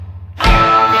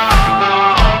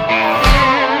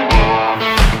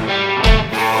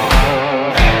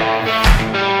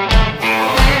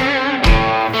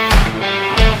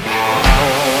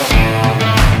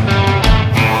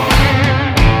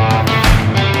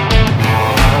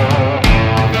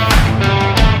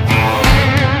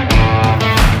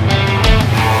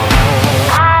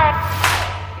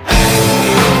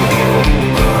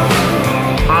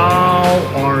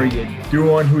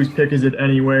doing? Whose pick is it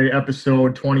anyway?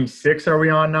 Episode 26 are we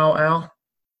on now, Al?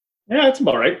 Yeah, that's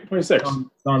about right. 26.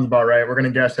 Sounds about right. We're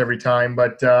going to guess every time.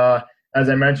 But as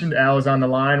I mentioned, Al is on the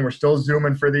line. We're still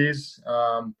Zooming for these.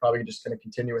 Probably just going to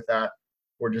continue with that.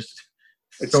 We're just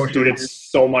it's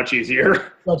so much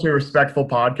easier. Such a respectful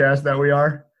podcast that we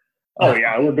are. Oh,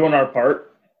 yeah. We're doing our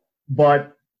part.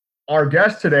 But our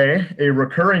guest today, a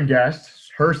recurring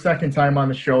guest, her second time on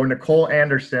the show, Nicole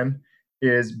Anderson,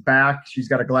 is back. She's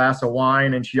got a glass of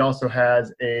wine, and she also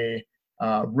has a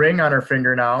ring on her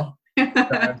finger now.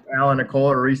 Al and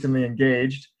Nicole are recently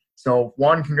engaged. So,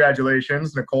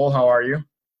 congratulations. Nicole, how are you?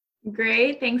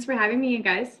 Great. Thanks for having me, you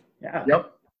guys. Yeah.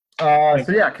 Yep.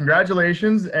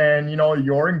 Congratulations. And,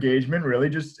 your engagement really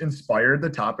just inspired the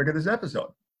topic of this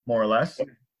episode, more or less.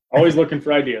 Always looking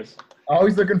for ideas.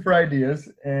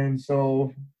 And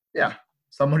so,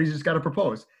 somebody's just got to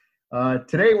propose.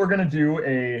 Today, we're going to do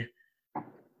a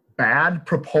bad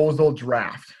proposal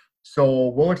draft. So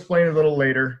we'll explain a little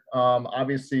later.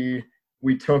 Obviously,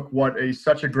 we took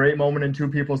such a great moment in two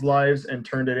people's lives and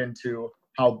turned it into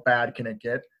how bad can it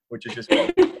get, which is just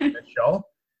the show.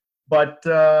 But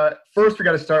first, we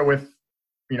got to start with,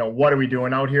 what are we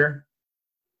doing out here?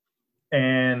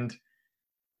 And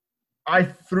I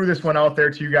threw this one out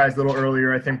there to you guys a little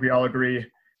earlier. I think we all agree.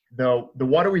 The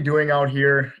what are we doing out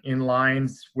here in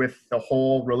lines with the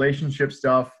whole relationship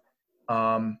stuff.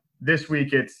 This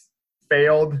week, it's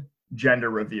failed gender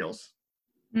reveals.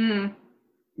 And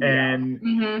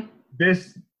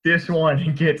this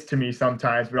one gets to me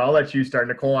sometimes, but I'll let you start.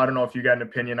 Nicole, I don't know if you got an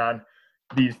opinion on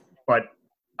these, but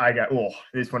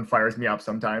this one fires me up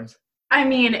sometimes. I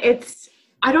mean,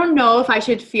 I don't know if I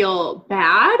should feel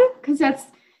bad because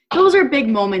those are big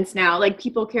moments now. Like,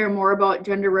 people care more about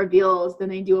gender reveals than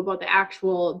they do about the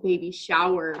actual baby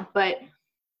shower. But,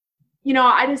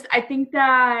 I think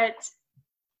that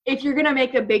if you're going to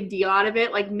make a big deal out of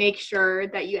it, like, make sure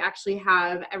that you actually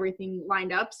have everything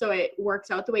lined up so it works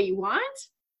out the way you want.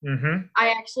 Mm-hmm. I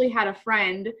actually had a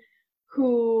friend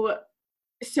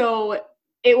so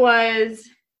it was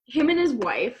him and his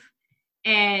wife,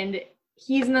 and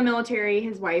he's in the military,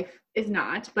 his wife is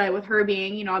not, but with her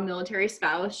being, a military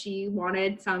spouse, she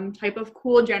wanted some type of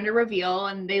cool gender reveal,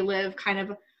 and they live kind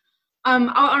of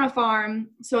out on a farm.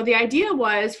 So the idea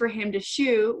was for him to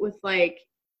shoot with, like,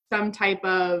 some type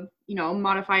of,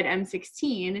 modified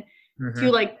M16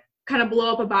 to, like, kind of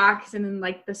blow up a box, and then,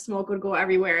 like, the smoke would go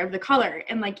everywhere of the color.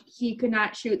 And, like, he could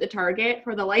not shoot the target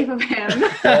for the life of him.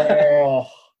 Oh.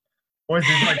 Was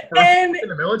his, like, first week in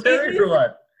the military or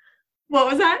what? What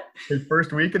was that? His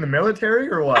first week in the military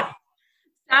or what?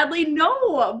 Sadly,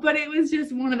 no. But it was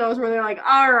just one of those where they're like,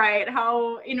 all right,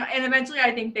 how, and eventually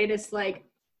I think they just, like,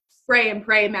 spray and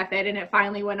pray method, and it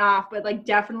finally went off, but, like,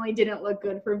 definitely didn't look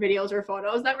good for videos or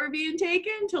photos that were being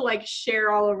taken to, like,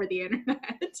 share all over the internet.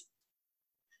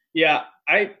 Yeah,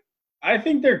 I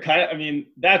think they're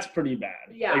that's pretty bad.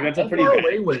 Yeah. Like, that's a pretty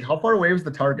bad. How far away was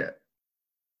the target?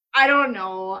 I don't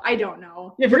know. Yeah,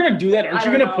 if you're going to do that, aren't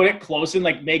you going to put it close and,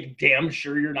 like, make damn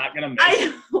sure you're not going to miss?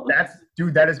 I know.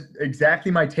 That is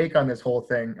exactly my take on this whole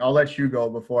thing. I'll let you go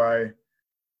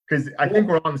because I think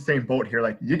we're on the same boat here.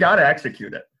 Like, you got to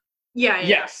execute it. Yeah.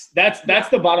 Yes, that's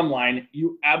the bottom line.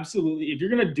 You absolutely, if you're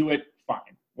going to do it, fine.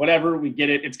 Whatever, we get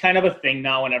it. It's kind of a thing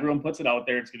now, and everyone puts it out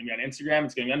there. It's going to be on Instagram.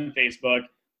 It's going to be on Facebook.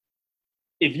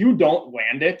 If you don't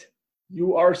land it,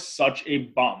 you are such a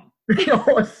bum.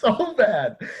 It's so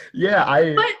bad. Yeah,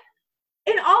 But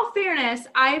in all fairness,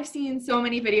 I've seen so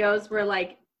many videos where,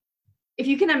 like, if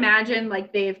you can imagine,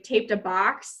 like, they've taped a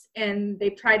box and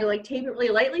they've tried to, like, tape it really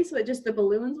lightly so that just the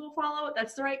balloons will fall out.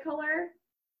 That's the right color.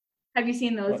 Have you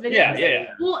seen those videos?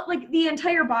 Yeah. Well, like, the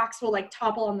entire box will, like,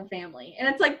 topple on the family, and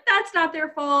it's like, that's not their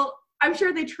fault. I'm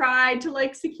sure they tried to,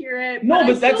 like, secure it. No,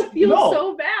 but I still feel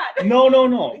so bad. No.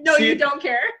 No, see, you don't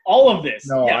care. All of this.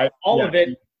 No, of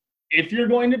it. If you're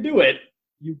going to do it,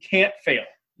 you can't fail.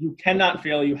 You cannot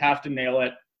fail. You have to nail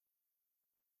it.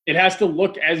 It has to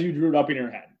look as you drew it up in your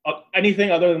head.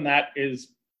 Anything other than that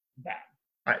is bad.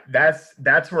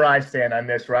 That's where I stand on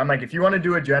this. Where I'm like, if you want to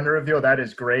do a gender reveal, that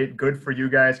is great. Good for you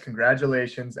guys.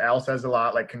 Congratulations. Al says a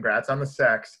lot. Like, congrats on the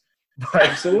sex. But,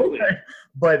 absolutely.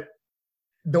 But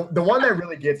the one that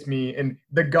really gets me, and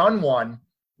the gun one,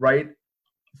 right?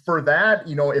 For that,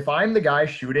 if I'm the guy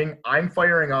shooting, I'm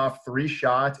firing off 3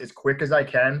 shots as quick as I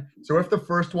can. So if the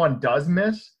first one does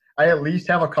miss, I at least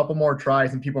have a couple more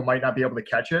tries and people might not be able to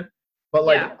catch it. But,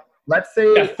 like, let's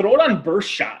say throw it on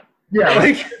burst shot. Yeah,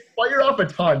 like, fire off a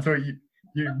ton so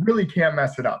you really can't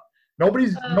mess it up.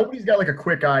 Nobody's got, like, a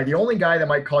quick eye. The only guy that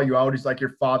might call you out is, like,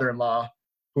 your father-in-law,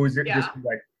 who's just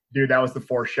like, dude, that was the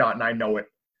 4th shot and I know it.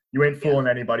 You ain't fooling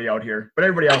anybody out here. But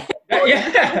everybody else.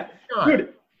 Yeah.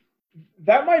 Dude,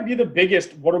 that might be the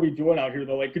biggest, what are we doing out here,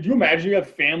 though? Like, could you imagine you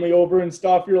have family over and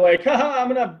stuff? You're like, haha,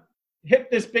 I'm going to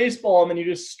hit this baseball, and then you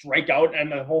just strike out,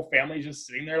 and the whole family's just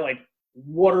sitting there like,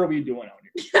 what are we doing out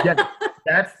here? Yeah,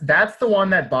 that's the one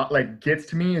that gets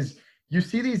to me is you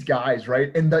see these guys,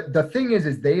 right? And the thing is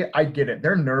I get it.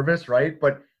 They're nervous, right?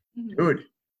 But dude,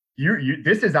 you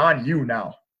this is on you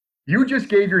now. You just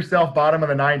gave yourself bottom of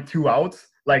the ninth, 2 outs.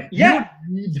 Like, you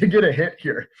need to get a hit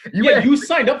here. You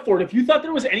signed up for it. If you thought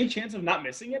there was any chance of not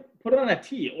missing it, put it on a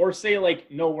tee or say, like,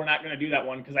 no, we're not going to do that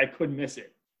one because I could miss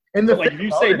it. And if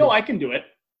you say, no, I can do it.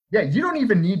 Yeah, you don't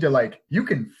even need to, you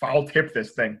can foul tip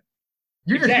this thing.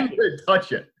 You just need to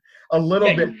touch it a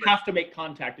little bit. You have to make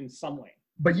contact in some way.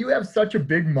 But you have such a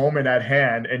big moment at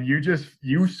hand, and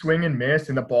you swing and miss,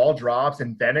 and the ball drops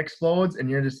and then explodes, and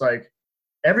you're just like,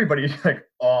 everybody's like,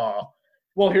 oh.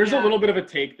 Well, here's a little bit of a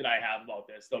take that I have about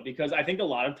this, though, because I think a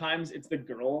lot of times it's the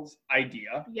girl's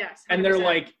idea. Yes. 100%. And they're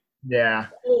like, yeah,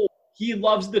 oh, he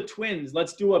loves the Twins.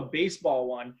 Let's do a baseball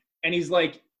one. And he's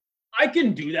like, I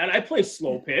can do that. I play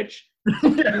slow pitch.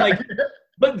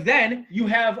 But then you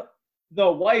have the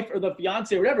wife or the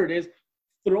fiance, whatever it is,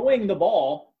 throwing the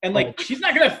ball, and she's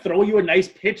not gonna throw you a nice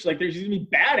pitch. Like, she's gonna be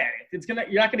bad at it.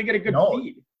 You're not gonna get a good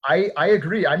feed. I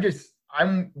agree.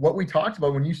 I'm what we talked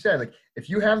about when you said, if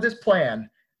you have this plan,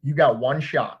 you got one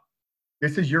shot.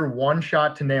 This is your one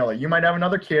shot to nail it. You might have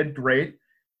another kid, great,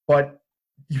 but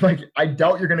I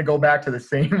doubt you're gonna go back to the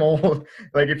same old.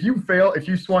 If you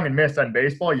swung and missed on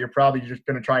baseball, you're probably just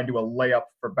gonna try and do a layup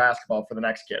for basketball for the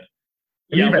next kid.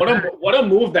 Yeah, what a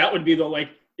move that would be, though. Like,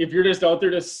 if you're just out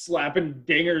there just slapping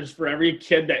dingers for every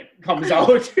kid that comes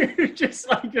out, just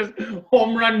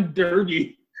home run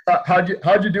derby. How'd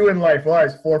you do in life? Well, I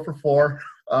was 4 for 4.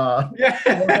 4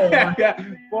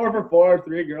 for 4,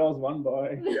 3 girls, 1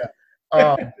 boy. Yeah.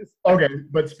 Okay,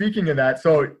 but speaking of that,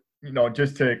 so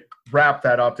just to wrap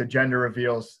that up, the gender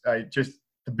reveals. Just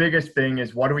the biggest thing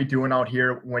is, what are we doing out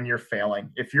here when you're failing?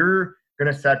 If you're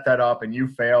gonna set that up and you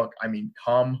fail, I mean,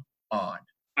 come on.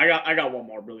 I got one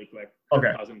more really quick.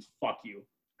 Okay. Cousins, fuck you.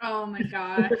 Oh my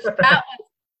gosh.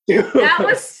 That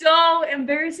was so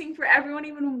embarrassing for everyone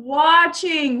even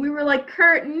watching. We were like,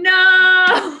 Kurt,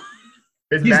 no.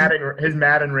 His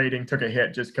Madden rating took a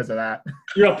hit just because of that.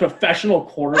 You're a professional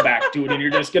quarterback, dude, and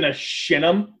you're just gonna shin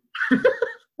him.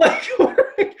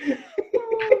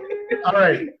 All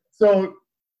right. So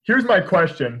here's my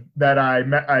question that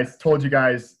I told you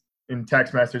guys in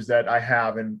text message that I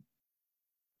have, and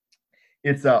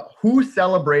it's who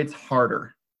celebrates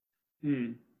harder?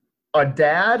 A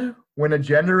dad when a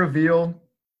gender reveal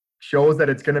shows that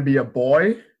it's going to be a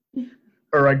boy,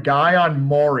 or a guy on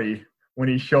Maury when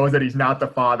he shows that he's not the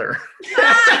father?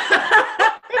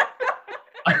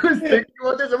 I was thinking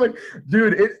about this. I'm like,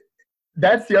 dude,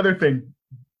 that's the other thing.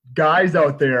 Guys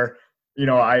out there,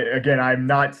 I'm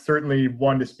not certainly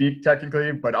one to speak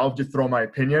technically, but I'll just throw my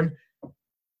opinion.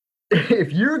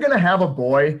 If you're going to have a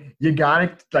boy, you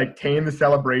got to tame the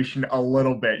celebration a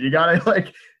little bit. You got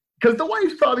to because the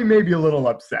wife's probably maybe a little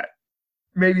upset.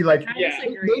 Maybe maybe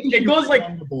it goes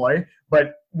the boy,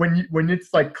 but when it's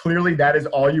clearly that is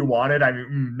all you wanted, I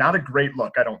mean, not a great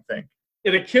look, I don't think.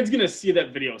 Yeah, the kid's going to see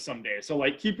that video someday. So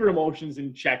keep your emotions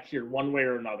in check here one way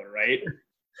or another, right?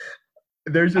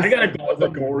 I gotta go with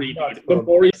the Maury, dude. The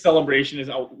Maury celebration is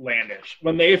outlandish.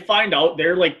 When they find out,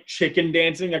 they're chicken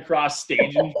dancing across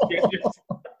stage and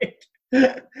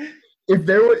shit. If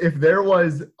there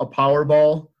was a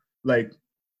Powerball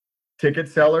ticket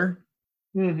seller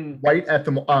right at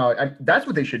the that's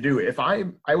what they should do. If I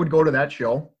would go to that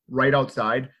show right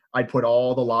outside, I'd put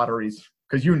all the lotteries,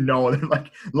 because they're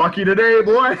lucky today,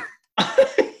 boy.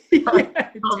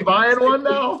 I'm buying one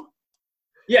now.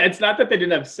 Yeah, it's not that they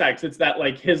didn't have sex. It's that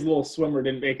his little swimmer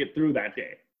didn't make it through that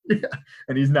day. Yeah,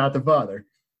 and he's not the father.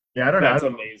 Yeah, I don't know. That's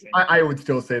amazing. I would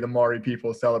still say the Maury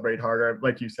people celebrate harder.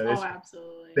 Like you said,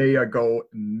 absolutely. They go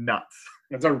nuts.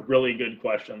 That's a really good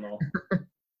question, though.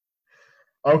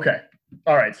 Okay.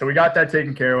 All right. So we got that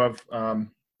taken care of.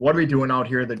 What are we doing out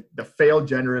here? The failed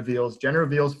gender reveals. Gender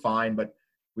reveals, fine, but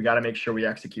we got to make sure we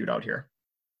execute out here.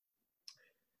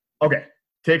 Okay.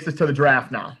 Takes us to the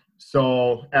draft now.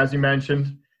 So as you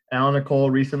mentioned, Alan and Nicole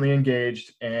recently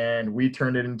engaged, and we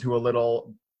turned it into a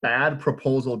little bad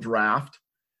proposal draft.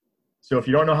 So if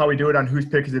you don't know how we do it on Whose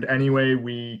Pick Is It Anyway,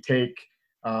 we take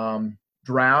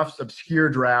drafts, obscure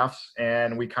drafts,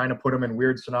 and we kind of put them in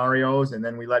weird scenarios, and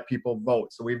then we let people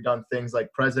vote. So we've done things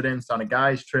like presidents on a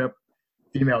guy's trip,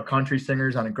 female country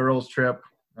singers on a girl's trip,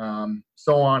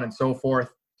 so on and so forth.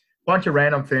 Bunch of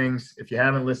random things. If you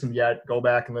haven't listened yet, go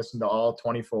back and listen to all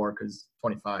 24,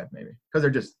 25 maybe, because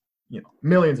they're just,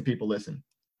 millions of people listen.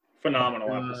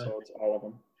 Phenomenal episodes, all of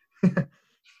them.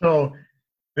 So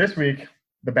this week,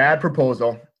 the bad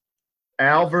proposal,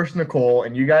 Al versus Nicole,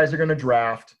 and you guys are going to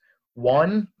draft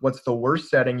 1, what's the worst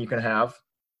setting you can have?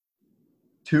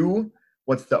 2,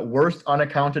 what's the worst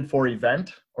unaccounted for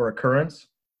event or occurrence?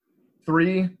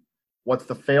 3, what's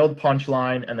the failed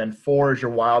punchline? And then 4 is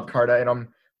your wild card item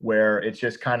where it's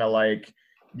just kind of like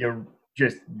you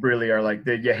just really are like,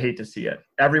 you hate to see it.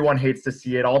 Everyone hates to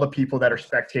see it. All the people that are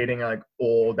spectating are like,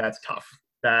 oh, that's tough.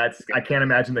 I can't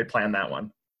imagine they planned that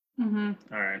one. Mm-hmm.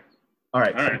 All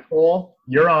right. So Nicole,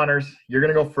 your honors. You're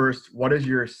going to go first. What is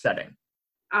your setting?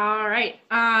 All right.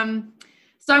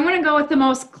 So I'm going to go with the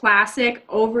most classic,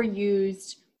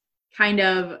 overused kind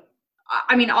of,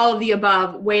 all of the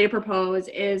above way to propose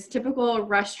is typical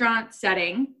restaurant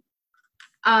setting.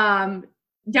 Down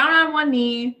on one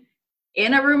knee,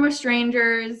 in a room of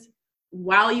strangers,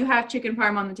 while you have chicken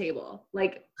parm on the table.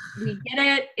 Like, we get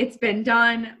it. It's been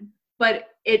done, but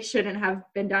it shouldn't have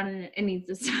been done, and it needs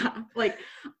to stop. Like,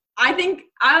 I think,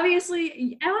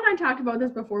 obviously, Elle and I talked about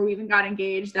this before we even got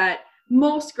engaged, that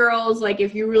most girls, like,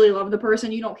 if you really love the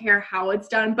person, you don't care how it's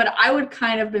done. But I would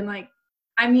kind of been like,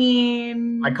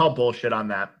 I call bullshit on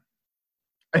that.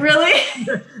 Really?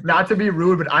 Not to be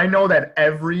rude, but I know that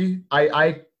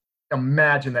I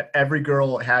imagine that every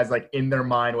girl has, like, in their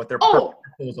mind what their perfect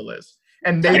proposal is.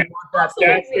 And they want that.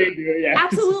 Absolutely.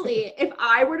 Absolutely. If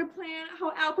I were to plan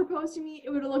how Al proposed to me, it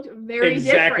would have looked very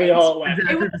exactly different. How it went.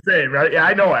 Exactly the same, right? Yeah,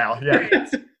 I know Al. Yeah.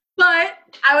 But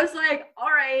I was like, all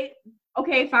right,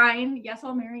 okay, fine. Yes,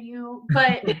 I'll marry you.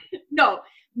 But no,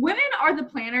 women are the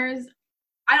planners.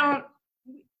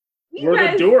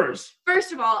 We're the doers.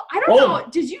 First of all, I don't know.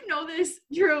 Did you know this,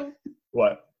 Drew?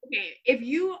 What? Okay, if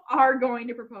you are going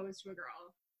to propose to a girl,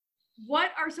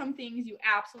 what are some things you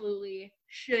absolutely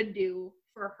should do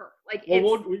for her? Like,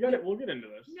 we'll get into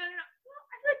this. No. Well,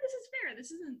 I feel like this is fair.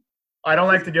 This isn't. I don't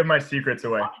like to give my secrets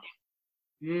away.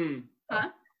 Huh?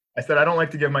 I said I don't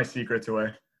like to give my secrets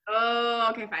away. Oh,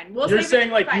 okay, fine. You're saying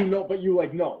like fine. You know, but you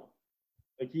like know,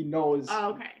 like he knows. Oh,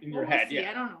 okay. In your head, see.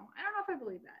 yeah. I don't know if I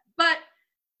believe that, but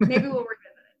maybe we'll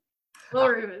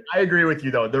revisit it. I agree with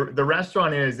you though. The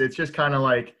restaurant it's just kind of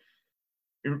like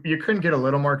you couldn't get a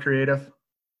little more creative.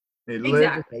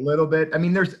 Exactly. A little bit. I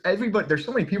mean, there's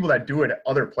so many people that do it at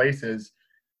other places.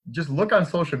 Just look on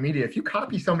social media. If you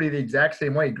copy somebody the exact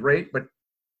same way, great, but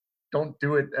don't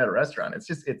do it at a restaurant.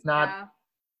 It's not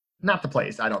the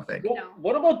place, I don't think. Well,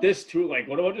 what about this too? Like,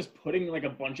 what about just putting like a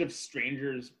bunch of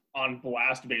strangers on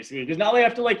blast, basically? Because now they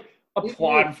have to like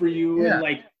applaud for you and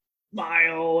like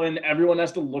smile, and everyone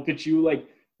has to look at you. Like,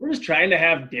 we're just trying to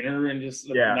have dinner and just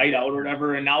a night out or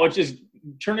whatever, and now it's just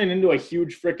turning into a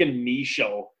huge freaking me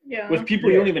show with people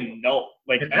you don't even know.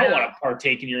 Like, I don't want to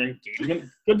partake in your engagement.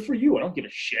 Good for you. I don't give a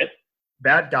shit.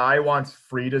 That guy wants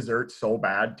free dessert so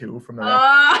bad too from the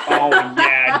Oh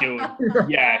yeah, dude.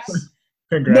 Yes.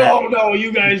 Congrats. No,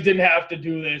 you guys didn't have to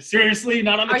do this. Seriously,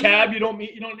 not on the tab. You don't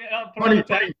put on the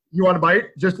tab. You want a bite?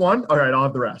 Just one? All right, I'll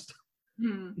have the rest.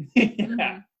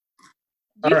 Yeah.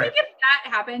 Do you think if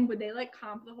that happened, would they like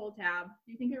comp the whole tab?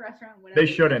 Do you think a restaurant would? They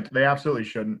shouldn't. They absolutely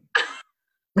shouldn't.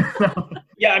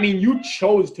 Yeah, I mean, you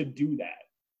chose to do that.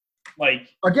 Like,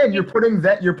 again, you're putting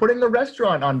the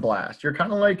restaurant on blast. You're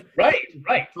kind of like right.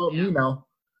 You know.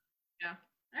 Yeah.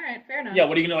 All right, fair enough. Yeah,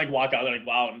 what are you gonna like walk out there like,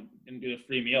 wow, and do the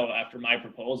free meal after my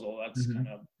proposal? That's kind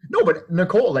of no, but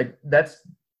Nicole, like that's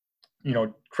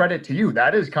credit to you.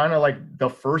 That is kind of like the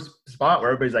first spot where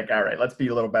everybody's like, all right, let's be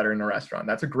a little better in the restaurant.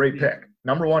 That's a great pick.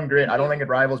 Number one, great. I don't think it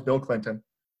rivals Bill Clinton.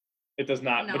 It does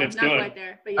not, but it's not good. Quite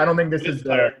there, but I don't think this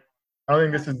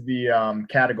is the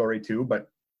category 2, but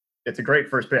it's a great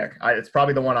first pick. It's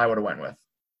probably the one I would have went with.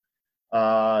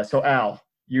 So Al,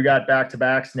 you got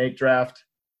back-to-back snake draft.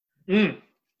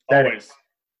 Always.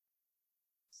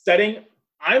 Setting.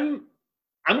 I'm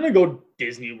gonna go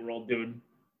Disney World, dude.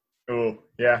 Oh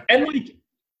yeah. And like,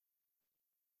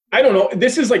 I don't know.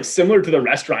 This is like similar to the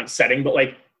restaurant setting, but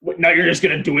like now you're just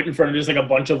gonna do it in front of just like a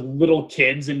bunch of little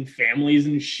kids and families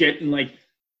and shit and like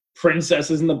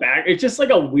princesses in the back. It's just like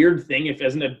a weird thing if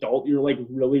as an adult you're like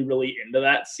really, really into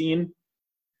that scene,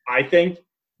 I think.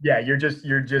 Yeah, you're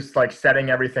just like setting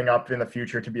everything up in the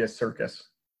future to be a circus.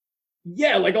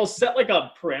 Yeah, like I'll set like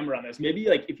a parameter on this. Maybe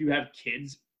like if you have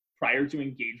kids prior to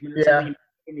engagement or something,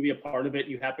 and to be a part of it,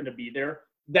 you happen to be there.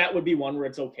 That would be one where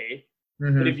it's okay.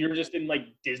 Mm-hmm. But if you're just in like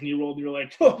Disney World, you're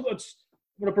like, oh, I'm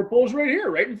gonna propose right here,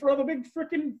 right in front of a big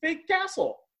freaking fake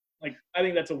castle. Like, I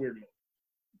think that's a weird move.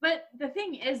 But the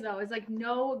thing is, though, is like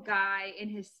no guy in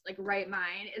his like right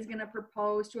mind is gonna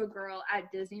propose to a girl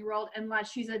at Disney World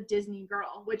unless she's a Disney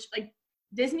girl, which like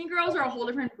Disney girls are a whole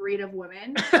different breed of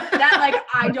women that like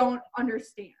I don't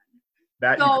understand.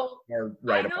 That So you are I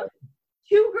right know about.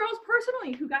 2 girls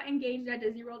personally who got engaged at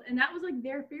Disney World, and that was like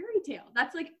their fairy tale.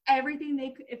 That's like everything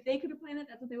they could, if they could have planned it,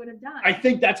 that's what they would have done. I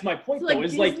think that's my point, So, though, like,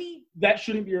 is Disney- like that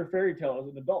shouldn't be your fairy tale as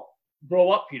an adult.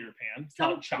 Grow up, Peter Pan.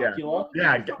 Count Chocula.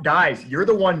 Yeah, guys, you're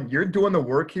doing the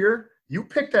work here. You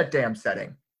pick that damn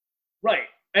setting. Right.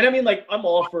 And I mean, like, I'm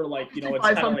all for, like, you know, it's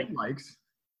kind of like, likes.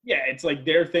 yeah, it's like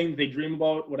their thing they dream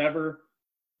about, whatever.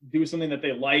 Do something that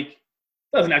they like.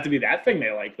 Doesn't have to be that thing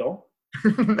they like, though.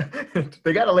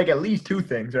 They got to like at least 2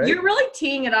 things, right? You're really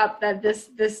teeing it up that this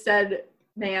said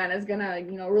man is gonna,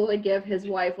 you know, really give his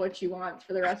wife what she wants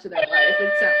for the rest of their life.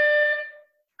 It's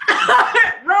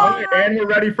Okay, and we're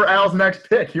ready for Al's next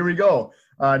pick. Here we go.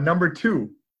 Number 2,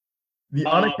 the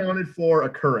unaccounted for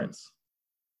occurrence.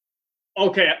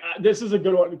 Okay, this is a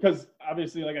good one because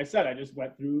obviously, like I said, I just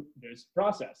went through this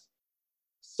process.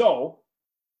 So,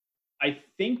 I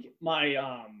think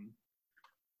my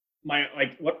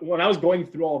when I was going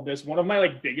through all of this, one of my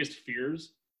like biggest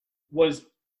fears was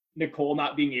Nicole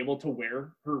not being able to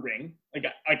wear her ring, like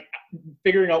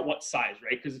figuring out what size,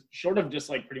 right? Because short of just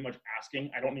like pretty much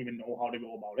asking, I don't even know how to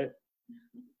go about it.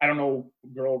 I don't know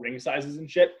girl ring sizes and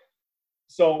shit.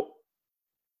 So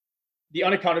the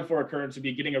unaccounted for occurrence would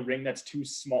be getting a ring that's too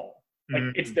small. Like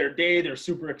it's their day, they're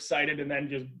super excited, and then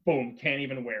just boom, can't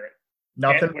even wear it.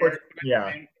 Nothing.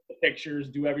 Yeah. The pictures,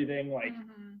 do everything like.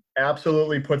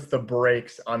 Absolutely puts the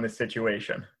brakes on the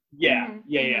situation. Yeah.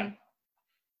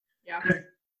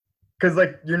 Because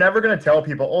like you're never gonna tell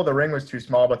people, oh, the ring was too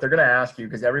small, but they're gonna ask you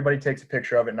because everybody takes a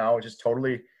picture of it now, which is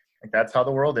totally like that's how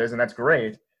the world is, and that's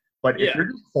great. But if you're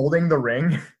just holding the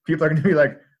ring, people are gonna be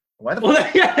like, why the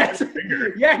fuck?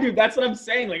 Yeah, dude, that's what I'm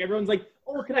saying. Like everyone's like,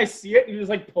 oh, can I see it? And you just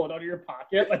like pull it out of your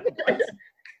pocket, like what?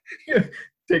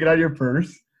 Take it out of your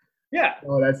purse. Yeah.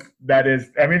 Oh, that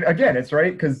is. I mean, again, it's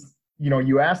right because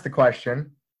you ask the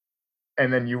question,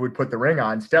 and then you would put the ring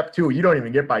on. Step 2, you don't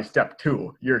even get by step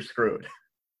 2. You're screwed.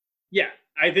 Yeah,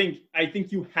 I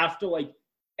think you have to like,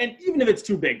 and even if it's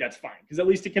too big, that's fine because at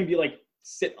least it can be like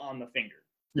sit on the finger.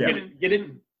 Yeah. Get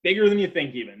it bigger than you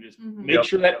think. Even just make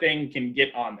sure that thing can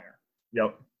get on there.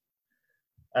 Yep.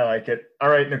 I like it. All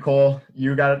right, Nicole,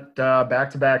 you got back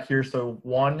to back here. So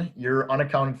 1, your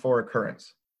unaccounted for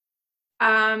occurrence.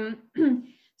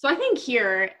 So I think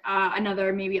here,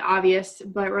 another maybe obvious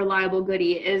but reliable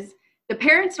goodie is the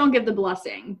parents don't give the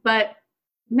blessing, but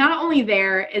not only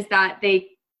there is that they,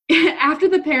 after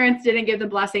the parents didn't give the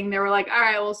blessing, they were like, all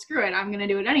right, well, screw it. I'm going to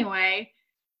do it anyway.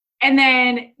 And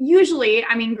then usually,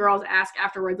 I mean, girls ask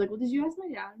afterwards, like, well, did you ask my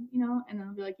dad? And then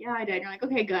they'll be like, yeah, I did. And you're like,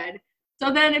 okay, good.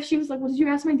 So then if she was like, well, did you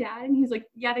ask my dad? And he's like,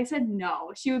 yeah, they said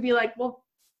no. She would be like, well,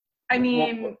 I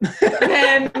mean,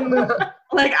 then,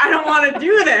 like, I don't want to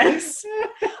do this.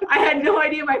 I had no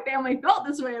idea my family felt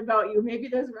this way about you. Maybe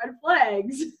there's red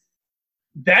flags.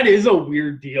 That is a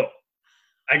weird deal.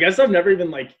 I guess I've never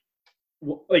even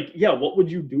yeah, what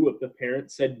would you do if the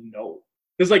parents said no?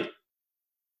 Because like,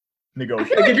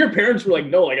 negotiate. Like if your parents were like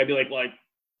no, like I'd be like,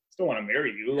 still want to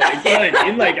marry you. Like, you know what I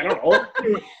mean? Like, I don't know.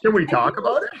 Can we talk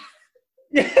about it?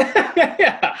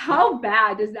 Yeah. How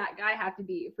bad does that guy have to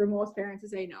be for most parents to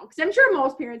say no? Because I'm sure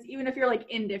most parents, even if you're like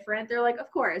indifferent, they're like, of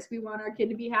course, we want our kid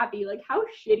to be happy. Like, how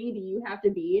shitty do you have to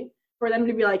be for them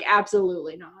to be like,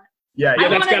 absolutely not? Yeah,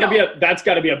 that's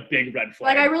gotta be a big red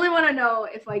flag. Like, I really want to know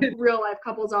if like real life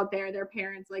couples out there, their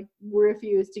parents like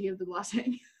refuse to give the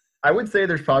blessing. I would say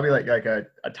there's probably like a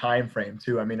time frame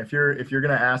too. I mean, if you're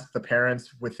gonna ask the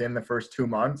parents within the first 2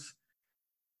 months,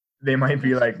 they might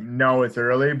be like, no, it's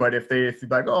early. But if they're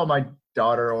like, oh, my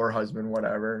daughter or husband,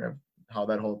 whatever, how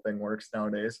that whole thing works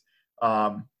nowadays,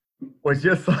 was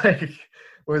 3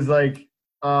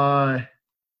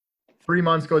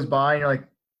 months goes by and you're like,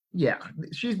 yeah,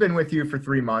 she's been with you for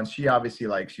 3 months. She obviously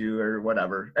likes you or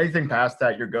whatever. Anything past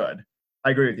that, you're good.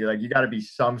 I agree with you. Like, you got to be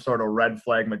some sort of red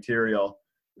flag material.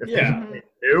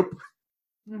 Nope.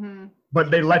 Mm-hmm.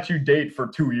 But they let you date for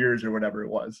 2 years or whatever it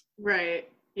was. Right.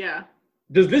 Yeah.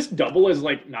 Does this double as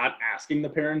like not asking the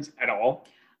parents at all?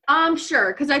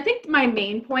 Sure. Because I think my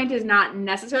main point is not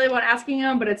necessarily about asking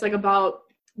them, but it's like about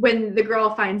when the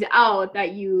girl finds out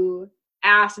that you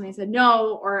asked and they said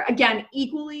no, or again,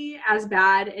 equally as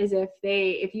bad as if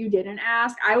you didn't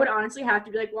ask. I would honestly have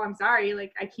to be like, well, I'm sorry,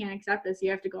 like I can't accept this.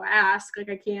 You have to go ask. Like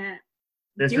I can't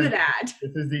do that.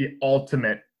 This is the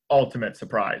ultimate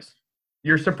surprise.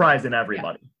 You're surprising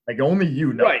everybody. Yeah. Like only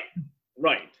you know.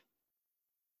 Right.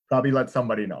 Probably let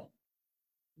somebody know.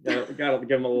 Gotta give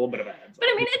them a little bit of a heads up. But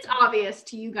I mean, it's obvious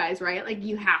to you guys, right? Like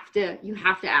you have to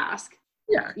ask.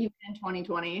 Yeah. Even in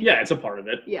 2020. Yeah, it's a part of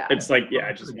it. Yeah. It's like,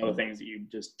 it's just one of the things that you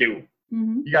just do.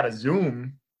 Mm-hmm. You got to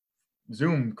Zoom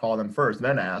call them first,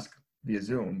 then ask via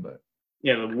Zoom. But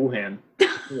Yeah, the Wuhan.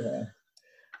 Yeah.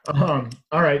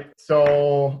 All right.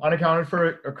 So unaccounted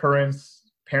for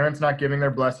occurrence, parents not giving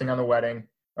their blessing on the wedding,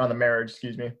 on the marriage,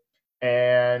 excuse me,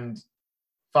 and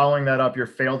following that up, your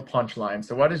failed punchline.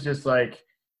 So what is just like,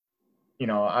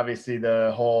 obviously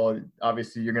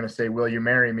obviously you're going to say, will you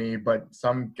marry me? But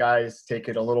some guys take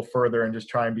it a little further and just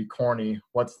try and be corny.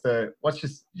 What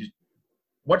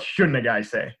shouldn't a guy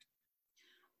say?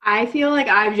 I feel like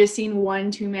I've just seen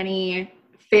one too many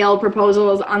failed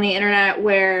proposals on the internet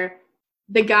where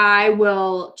the guy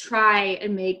will try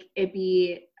and make it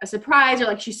be a surprise, or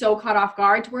like she's so caught off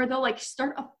guard to where they'll like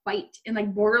start a fight and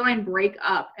like borderline break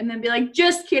up and then be like,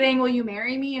 just kidding, will you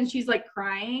marry me? And she's like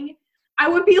crying. I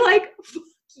would be like,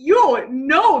 yo,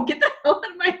 no, get the hell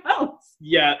out of my house.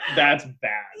 Yeah, that's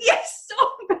bad. Yes, so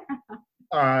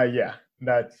bad. Yeah,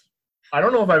 I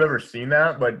don't know if I've ever seen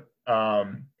that, but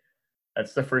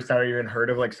that's the first time I've even heard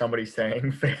of like somebody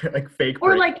saying fake.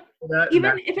 Or like,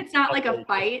 even if it's not like a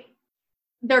fight,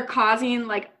 they're causing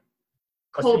like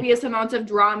copious amounts of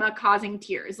drama, causing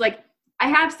tears. Like, I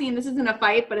have seen, this isn't a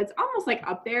fight, but it's almost like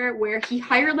up there, where he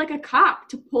hired like a cop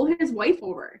to pull his wife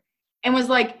over and was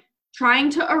like trying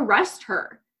to arrest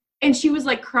her. And she was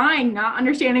like crying, not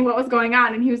understanding what was going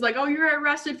on. And he was like, oh, you're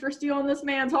arrested for stealing this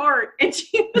man's heart. And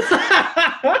she was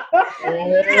like,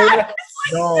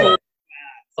 no.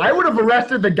 I would have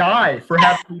arrested the guy for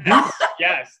having to do that.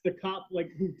 Yes, the cop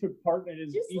who took part in it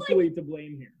is equally to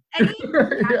blame here. Any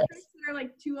tactics that are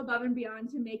like too above and beyond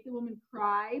to make the woman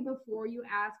cry before you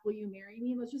ask, will you marry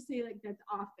me? Let's just say like that's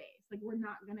off base. Like, we're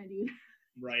not gonna do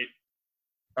that. Right.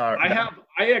 I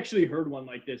actually heard one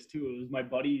like this too. It was my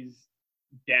buddy's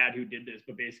dad who did this,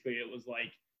 but basically it was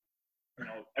like,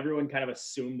 everyone kind of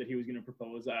assumed that he was going to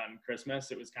propose on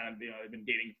Christmas. It was kind of, they've been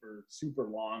dating for super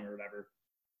long or whatever.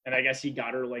 And I guess he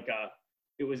got her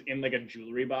it was in like a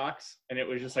jewelry box, and it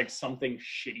was just like something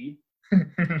shitty.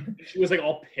 She was like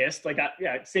all pissed.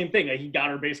 Same thing. Like, he got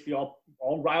her basically all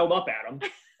riled up at him.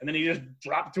 And then he just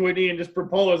dropped to a knee and just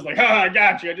proposed like, I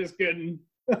got you. Just kidding.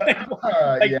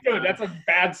 Dude, that's a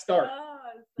bad start.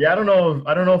 Yeah, I don't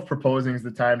know if proposing is the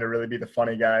time to really be the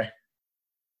funny guy.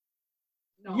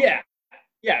 No. Yeah,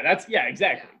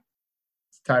 exactly.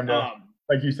 It's time to,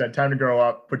 like you said, time to grow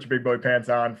up, put your big boy pants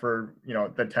on for,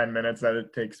 the 10 minutes that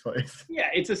it takes place. Yeah,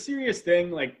 it's a serious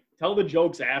thing. Like, tell the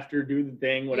jokes after, do the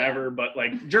thing, whatever. Yeah. But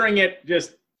like during it,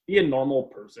 just be a normal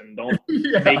person. Don't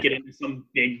make it into some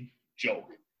big joke.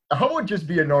 I would just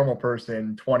be a normal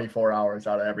person 24 hours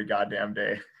out of every goddamn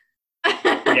day.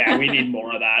 Yeah, we need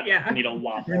more of that. Yeah. We need a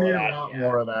lot more of that.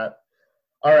 More of that.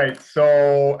 All right,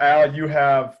 so Al, you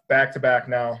have back-to-back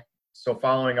now. So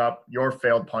following up your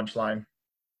failed punchline.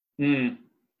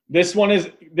 This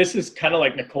is kind of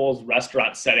like Nicole's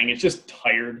restaurant setting. It's just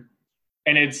tired.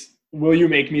 And it's, will you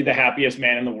make me the happiest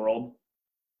man in the world?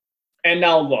 And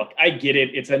now look, I get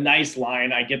it. It's a nice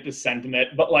line. I get the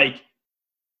sentiment. But like,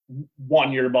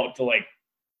 one, you're about to like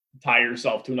tie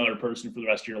yourself to another person for the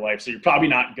rest of your life. So you're probably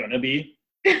not going to be,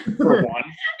 for one.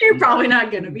 You're probably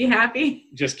not going to be happy.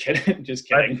 Just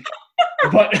kidding.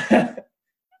 But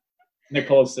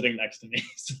Nicole's sitting next to me.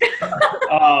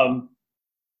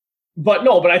 But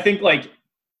I think like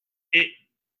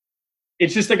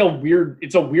it's just like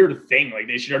it's a weird thing. Like,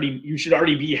 you should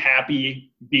already be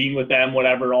happy being with them,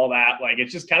 whatever, all that. Like,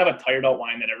 it's just kind of a tired out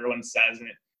line that everyone says. And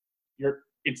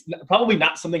it's probably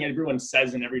not something everyone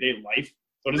says in everyday life.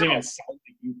 So it doesn't even sound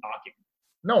like you talking.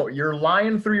 No, you're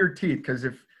lying through your teeth. Because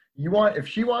if you want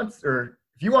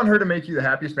her to make you the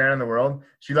happiest man in the world,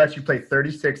 she lets you play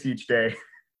 36 each day.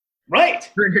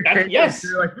 Right. Yes.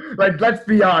 Like, let's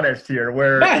be honest here.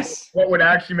 What would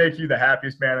actually make you the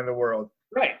happiest man in the world?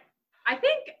 Right. I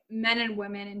think men and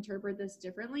women interpret this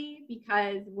differently,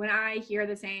 because when I hear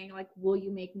the saying, like, will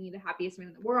you make me the happiest man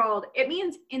in the world? It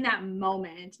means in that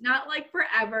moment, not like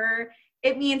forever.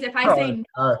 It means if I say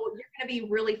no, you're going to be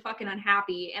really fucking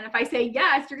unhappy. And if I say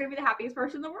yes, you're going to be the happiest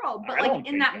person in the world. But like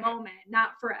in that moment,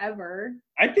 not forever.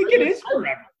 I think it is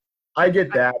forever. I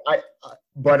get that.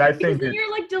 But I think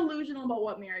you're like delusional about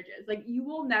what marriage is. Like, you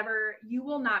will not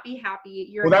be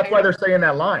happy. That's why they're saying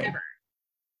that line. Ever.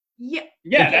 Yeah.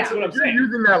 Yeah, that's what I'm saying. You're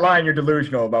using that line, you're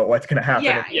delusional about what's going to happen.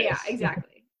 Yeah,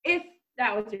 exactly. If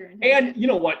that was your intention. And you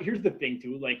know what? Here's the thing,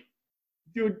 too. Like,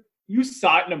 dude, you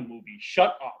saw it in a movie.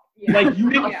 Shut up. Yeah. Like,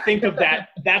 you didn't think of that.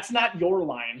 That's not your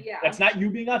line. Yeah. That's not you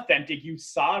being authentic. You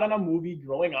saw it on a movie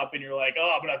growing up, and you're like,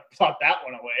 oh, I'm going to pluck that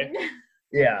one away.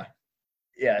 Yeah.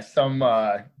 Yeah, some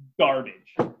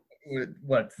garbage. I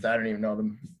don't even know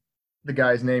the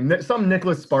guy's name. Some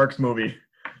Nicholas Sparks movie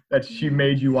that she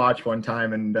made you watch one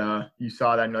time, and you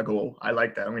saw that and you're like, oh, I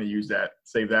like that. I'm going to use that.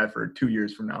 Save that for 2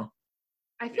 years from now.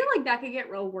 I feel like that could get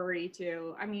real wordy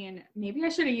too. I mean, maybe I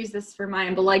should have used this for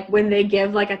mine, but like when they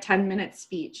give like a 10-minute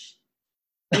speech,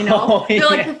 you know, Oh, they're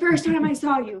like, yeah. the first time I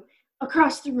saw you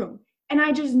across the room, and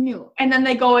I just knew. And then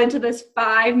they go into this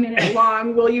 5-minute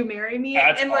long, will you marry me?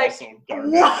 That's and also like,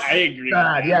 garbage. what? I agree.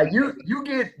 God, with yeah,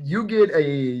 that. you get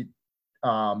a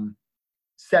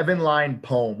 7-line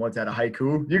poem. What's that? A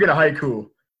haiku? You get a haiku.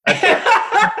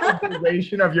 That's the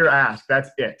duration of your ask. That's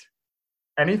it.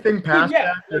 Anything past Yeah.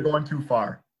 that, you're going too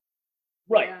far.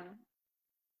 Right. Yeah.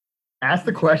 Ask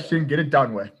the question, get it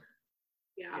done with.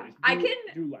 Yeah. Yeah,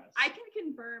 just do less. I can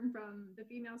confirm from the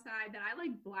female side that I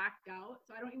like blacked out,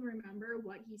 so I don't even remember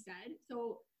what he said.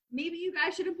 So maybe you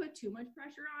guys shouldn't put too much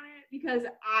pressure on it because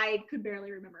I could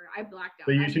barely remember. I blacked out.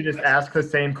 So you should just ask the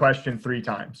same question 3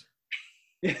 times.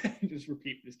 Just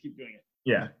keep doing it.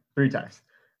 Yeah, 3 times.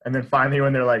 And then finally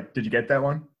when they're like, did you get that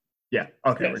one? Yeah.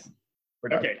 Okay. Yes. We're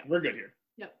done. Okay, we're good here.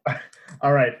 Yep.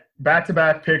 All right.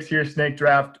 Back-to-back picks here, Snake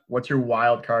Draft. What's your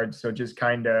wild card? So just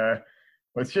kind of,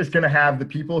 it's just going to have the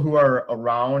people who are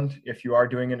around, if you are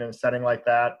doing it in a setting like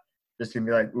that, just going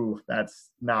to be like, ooh,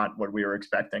 that's not what we were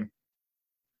expecting.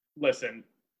 Listen,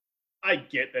 I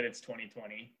get that it's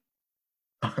 2020.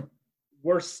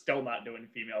 We're still not doing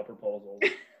female proposals.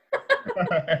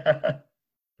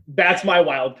 That's my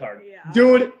wild card. Yeah.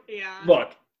 Dude, Yeah.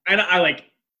 look, and I like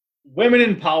women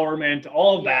empowerment,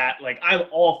 all of that. Like, I'm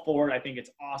all for it. I think it's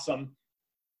awesome.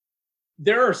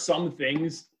 There are some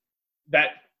things that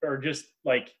are just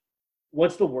like,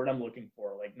 what's the word I'm looking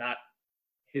for? Like, not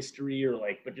history or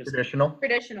like, but just Traditional.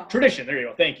 tradition. There you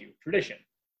go. Thank you. Tradition.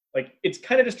 Like, it's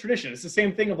kind of just tradition. It's the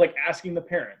same thing of like asking the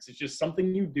parents. It's just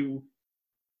something you do.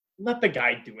 Let the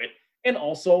guy do it. And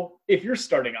also, if you're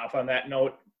starting off on that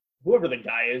note, whoever the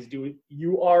guy is, dude,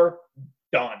 you are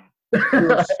done.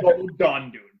 You're so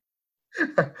done, dude.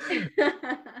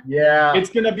 Yeah.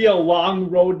 It's going to be a long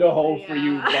road to hoe for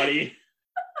you, Yeah. buddy.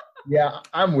 Yeah,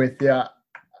 I'm with you.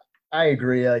 I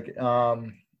agree. Like,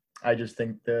 I just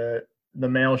think the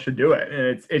male should do it,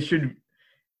 and it should.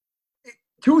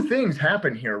 2 things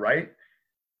happen here, right?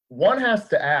 One has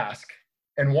to ask,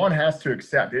 and one has to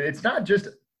accept. It's not just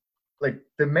like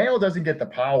the male doesn't get the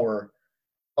power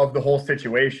of the whole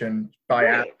situation by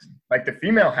Right. asking. Like the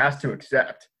female has to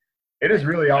accept. It is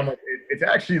really almost. It's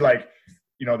actually like,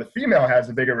 the female has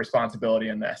a bigger responsibility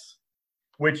in this.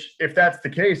 Which, if that's the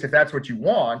case, if that's what you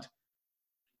want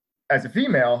as a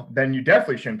female, then you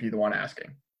definitely shouldn't be the one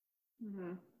asking.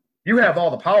 Mm-hmm. You have all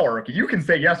the power. You can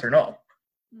say yes or no.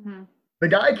 Mm-hmm. The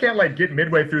guy can't like get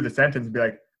midway through the sentence and be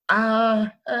like, you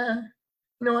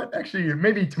know what? Actually,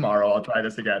 maybe tomorrow I'll try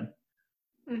this again.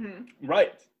 Mm-hmm.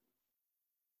 Right.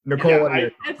 Nicole, Yeah, what do you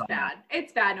think? It's bad.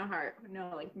 It's bad. No matter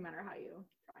how you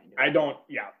try and do it. I don't,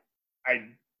 I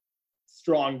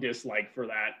strong dislike for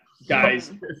that.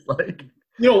 Guys, It's like,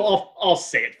 I'll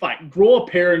say it. Fine. Grow a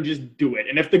pair and just do it.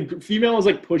 And if the female is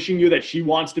like pushing you that she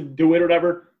wants to do it or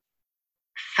whatever,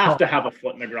 have to have a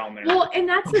foot in the ground there. Well, and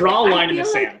that's the Draw a thing. line in I the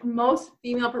feel sand. like most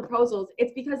female proposals,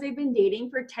 it's because they've been dating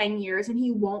for 10 years and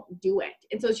he won't do it.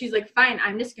 And so she's like, fine,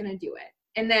 I'm just going to do it.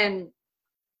 And then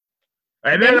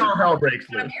all hell breaks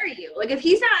want to loose. marry you. Like if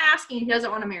he's not asking, he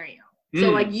doesn't want to marry you. So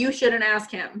Mm. like you shouldn't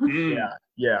ask him. Mm.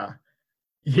 Yeah.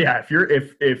 If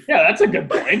Yeah, that's a good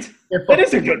point. if That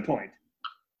is a good point.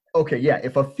 okay, yeah,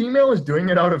 if a female is doing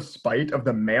it out of spite of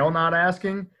the male not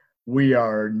asking, we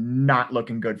are not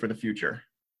looking good for the future.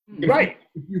 If Right.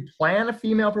 If you plan a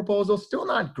female proposal, still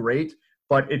not great,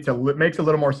 but it makes a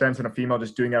little more sense than a female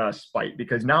just doing it out of spite,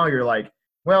 because now you're like,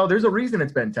 well, there's a reason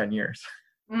it's been 10 years.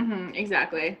 Mm-hmm,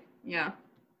 exactly. Yeah.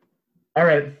 All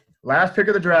right, last pick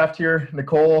of the draft here.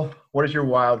 Nicole, what is your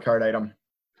wild card item?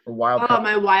 Or wild card?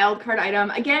 My wild card item,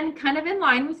 again, kind of in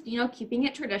line with, keeping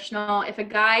it traditional. If a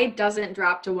guy doesn't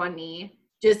drop to one knee,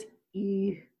 just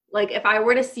like if I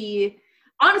were to see,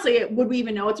 honestly, would we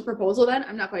even know it's a proposal then?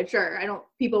 I'm not quite sure.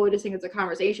 People would just think it's a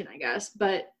conversation, I guess.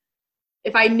 But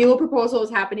if I knew a proposal was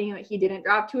happening that he didn't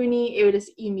drop to a knee, it would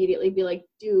just immediately be like,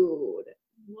 dude,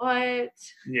 what?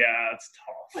 Yeah, it's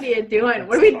tough. What are you doing? That's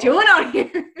What are we tough. doing out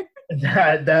here?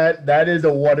 That is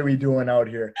a what are we doing out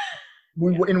here?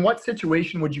 In what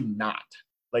situation would you not?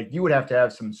 Like, you would have to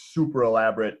have some super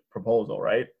elaborate proposal,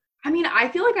 right? I mean, I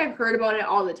feel like I've heard about it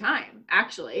all the time,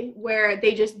 actually, where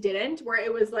they just didn't, where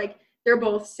it was like they're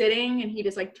both sitting and he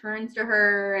just like turns to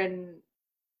her and,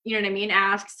 you know what I mean,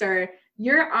 asks her.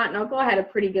 Your aunt and uncle had a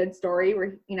pretty good story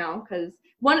where, because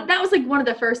that was like one of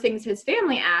the first things his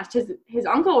family asked. His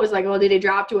uncle was like, "Oh, did he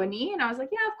drop to a knee?" And I was like,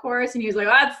 "Yeah, of course." And he was like,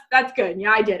 "Oh, that's good. Yeah,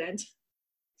 I didn't."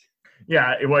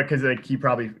 Yeah, it was because like he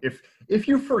probably if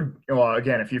you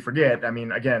forget, I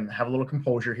mean, again, have a little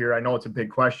composure here. I know it's a big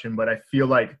question, but I feel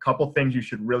like a couple things you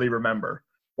should really remember.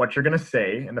 what you're going to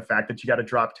say and the fact that you got to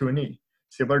drop to a knee.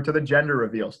 Similar to the gender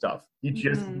reveal stuff. You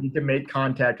just need to make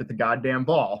contact with the goddamn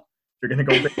ball if you're going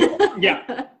to go baseball.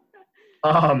 Yeah.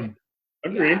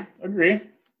 Agree.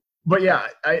 But yeah,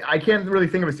 I can't really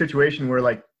think of a situation where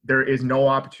like there is no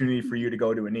opportunity for you to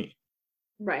go to a knee.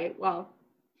 Right. Well,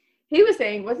 he was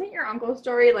saying, wasn't your uncle's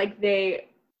story like they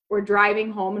were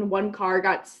driving home and one car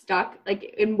got stuck like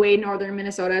in way northern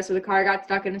Minnesota, so the car got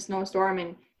stuck in a snowstorm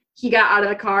and he got out of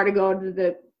the car to go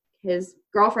to his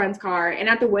girlfriend's car, and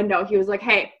at the window he was like,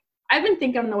 "Hey, I've been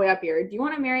thinking on the way up here. Do you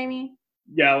want to marry me?"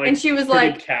 Yeah, like, and she was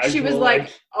like,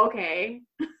 "Okay."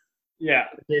 Yeah.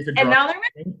 And now they're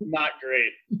married. Not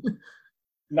great.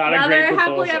 Not now a great they're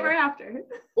proposal. happily ever after.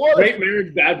 Great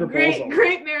marriage, bad proposal.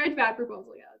 Great marriage, bad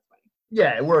proposal. Yeah, that's funny.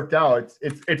 Yeah, it worked out.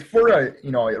 It's for a, you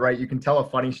know, right, you can tell a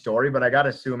funny story, but I gotta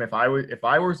assume if I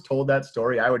was told that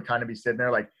story, I would kind of be sitting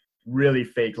there like really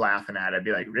fake laughing at it.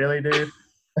 Be like, really, dude?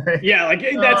 Yeah, like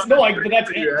that's no, like, but that's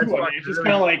it too. It's just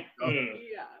kind of like,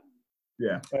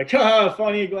 yeah, like,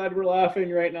 funny. Glad we're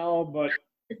laughing right now, but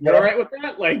you're all right with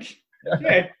that? Like,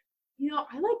 okay. You know,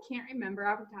 I like can't remember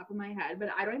off the top of my head, but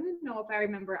I don't even know if I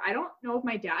remember. I don't know if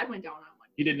my dad went down on one.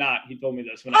 He did not. He told me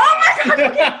this when my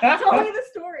God! Tell me the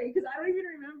story because I don't even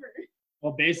remember.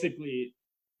 Well, basically,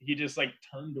 he just like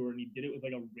turned to her and he did it with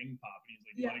like a ring pop, and he's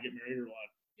like, "You want to get married or what?"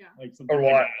 Yeah. Like something or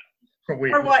what? like that.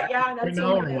 Wait, or what? Yeah, that's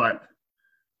or what?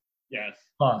 Yes.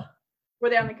 Huh? Were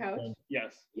they on the couch?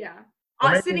 Yes. Yeah.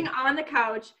 Sitting on the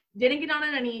couch, didn't get on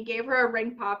a knee, gave her a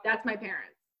ring pop. That's my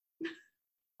parents.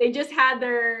 They just had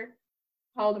their,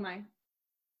 how old am I?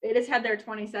 They just had their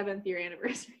 27th year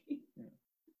anniversary.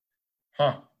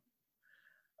 Huh.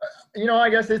 You know, I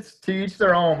guess it's to each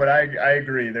their own, but I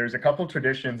agree. There's a couple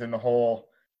traditions in the whole,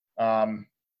 I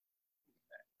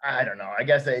don't know. I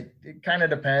guess it kind of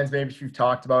depends. Maybe if you've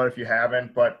talked about it, if you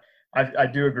haven't, but I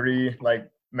do agree. Like,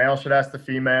 male should ask the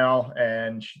female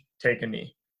and take a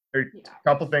knee. There's a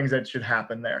couple things that should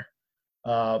happen there.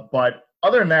 But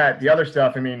other than that, the other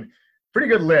stuff, I mean, pretty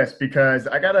good list, because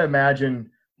I got to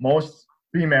imagine most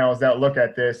females that look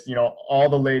at this, you know, all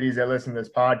the ladies that listen to this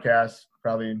podcast,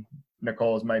 probably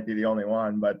Nicole's might be the only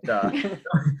one, but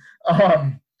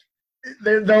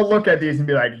they'll look at these and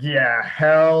be like, yeah,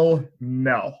 hell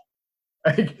no.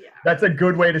 Like, that's a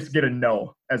good way to get a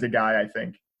no as a guy, I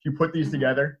think. If you put these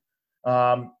together.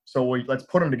 So let's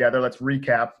put them together. Let's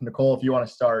recap. Nicole, if you want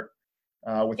to start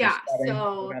with the setting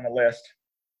on the list.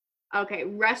 Okay,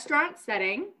 restaurant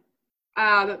setting.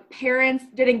 Parents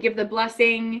didn't give the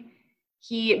blessing.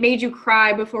 He made you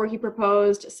cry before he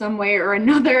proposed some way or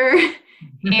another,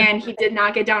 and he did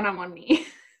not get down on one knee.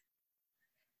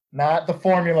 Not the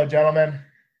formula, gentlemen.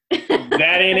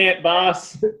 That ain't it,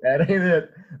 boss. That ain't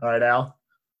it. All right,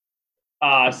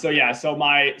 Al. So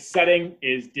my setting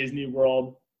is Disney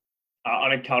World,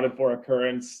 unaccounted for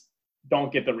occurrence.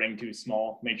 Don't get the ring too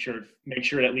small. Make sure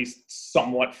it at least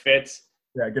somewhat fits.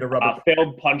 Yeah, get a rubber.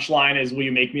 Failed punchline is, "Will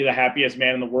you make me the happiest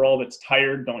man in the world?" It's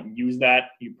tired. Don't use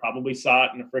that. You probably saw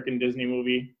it in a freaking Disney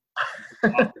movie.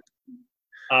 And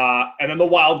then the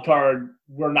wild card,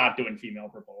 we're not doing female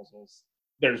proposals.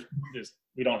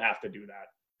 We don't have to do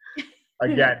that.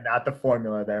 Again, not the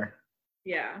formula there.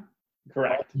 Yeah.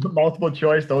 Correct. Multiple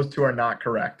choice, those two are not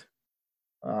correct.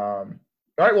 All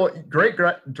right, well, great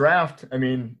draft. I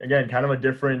mean, again, kind of a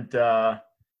different,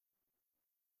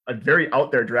 a very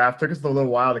out there draft. Took us a little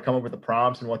while to come up with the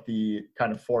prompts and what the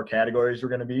kind of 4 categories were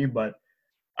going to be, but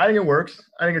I think it works.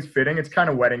 I think it's fitting. It's kind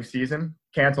of wedding season.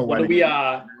 Cancel wedding.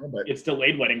 It's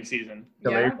delayed wedding season.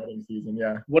 Delayed wedding season,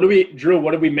 yeah. Drew,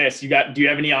 what did we miss? Do you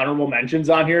have any honorable mentions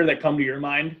on here that come to your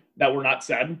mind that were not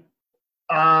said?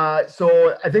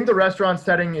 So I think the restaurant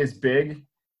setting is big,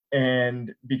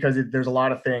 and because there's a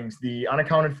lot of things. The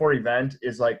unaccounted for event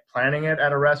is like planning it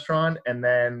at a restaurant and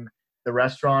then the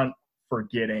restaurant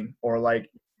forgetting, or like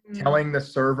telling the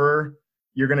server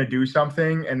you're going to do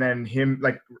something and then him,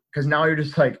 like, because now you're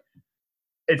just like,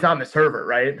 it's on the server,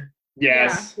 right?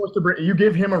 Yes. You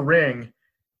give him a ring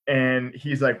and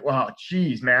he's like, wow,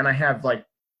 geez, man, I have like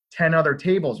 10 other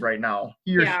tables right now.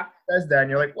 He says that and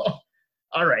you're like, well,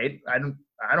 all right, I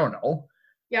don't know.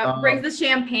 Yeah, brings the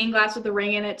champagne glass with the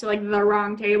ring in it to like the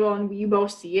wrong table, and you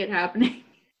both see it happening.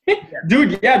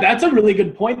 Dude, yeah, that's a really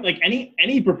good point. Like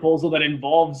any proposal that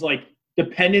involves like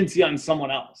dependency on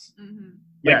someone else. Mm-hmm.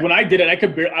 Like when I did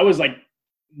it, I was like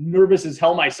nervous as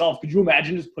hell myself. Could you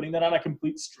imagine just putting that on a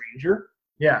complete stranger?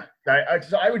 Yeah,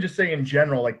 so I would just say in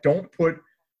general, like don't put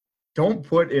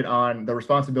it on the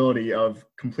responsibility of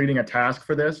completing a task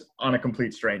for this on a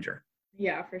complete stranger.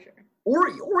 Yeah, for sure.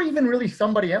 Or even really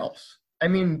somebody else. I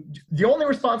mean, the only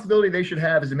responsibility they should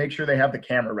have is to make sure they have the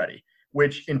camera ready.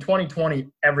 which in 2020,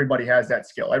 everybody has that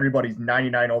skill. Everybody's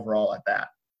 99 overall at that.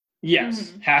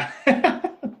 Yes.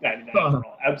 99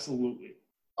 overall. Absolutely.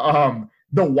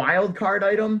 The wild card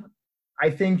item, I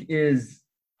think, is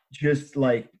just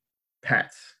like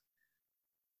pets.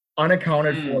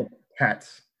 Unaccounted for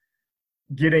pets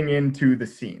getting into the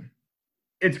scene.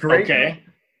 It's great. Okay.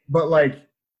 But like,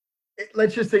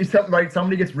 let's just say something like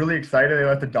somebody gets really excited, they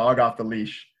let the dog off the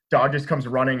leash. Dog just comes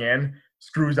running in,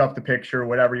 screws up the picture,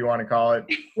 whatever you want to call it.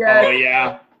 Yeah. Oh,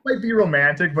 yeah. It might be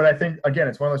romantic, but I think, again,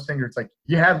 it's one of those things where it's like,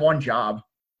 you had one job.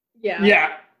 Yeah.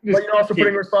 Yeah. But you're also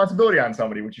putting responsibility on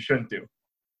somebody, which you shouldn't do.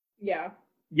 Yeah.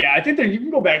 Yeah, I think that you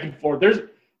can go back and forth.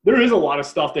 There is a lot of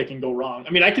stuff that can go wrong. I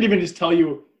mean, I could even just tell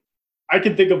you, I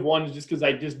could think of one just because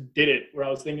I just did it, where I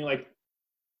was thinking like,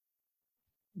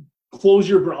 close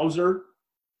your browser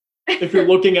if you're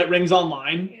looking at rings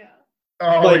online. Yeah.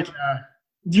 Oh, like, yeah.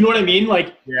 Do you know what I mean?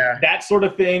 Like, yeah, that sort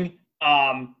of thing.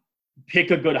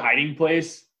 Pick a good hiding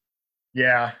place.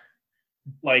 Yeah.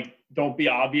 Like, don't be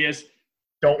obvious.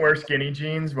 Don't wear skinny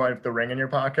jeans with the ring in your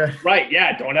pocket. Right,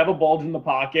 yeah. Don't have a bulge in the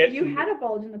pocket. You had a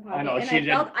bulge in the pocket. I know,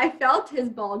 and I felt his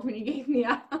bulge when he gave me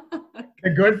a hug. The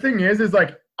good thing is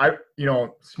like,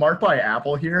 smart by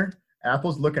Apple here.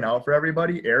 Apple's looking out for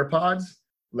everybody. AirPods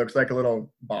looks like a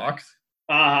little box.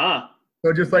 Uh-huh.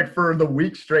 So just like for the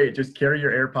week straight, just carry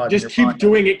your AirPods. Just keep pocket.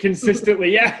 Doing it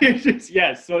consistently. Yeah.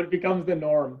 Yes. So it becomes the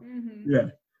norm. Mm-hmm. Yeah.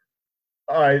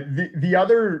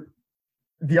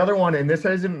 The other one, and this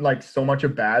isn't like so much a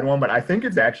bad one, but I think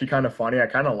it's actually kind of funny. I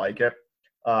kind of like it.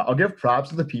 I'll give props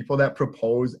to the people that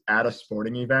propose at a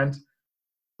sporting event.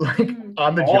 Like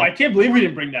on the I can't believe we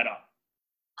didn't bring that up.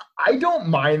 I don't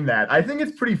mind that. I think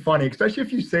it's pretty funny, especially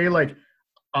if you say like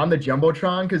on the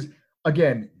Jumbotron, because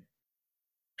again,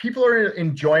 people are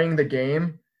enjoying the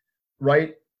game,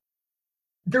 right?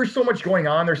 There's so much going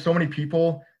on. There's so many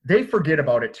people. They forget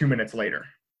about it 2 minutes later.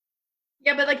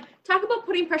 Yeah, but like, talk about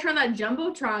putting pressure on that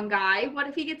Jumbotron guy. What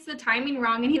if he gets the timing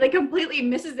wrong and he like completely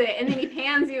misses it, and then he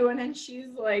pans you, and then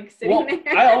she's like sitting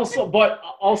there? But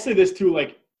I'll say this too,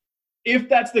 like, if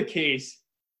that's the case,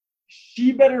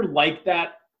 she better like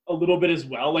that a little bit as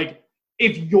well. Like,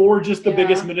 if you're just the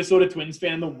biggest Minnesota Twins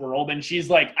fan in the world, and she's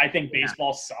like, I think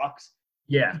baseball sucks.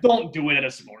 Yeah. Don't do it at a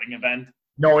sporting event.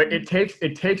 No, it takes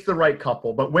the right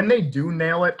couple, but when they do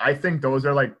nail it, I think those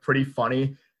are like pretty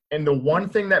funny. And the one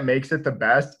thing that makes it the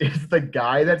best is the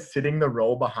guy that's sitting the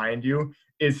row behind you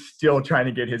is still trying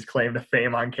to get his claim to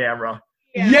fame on camera.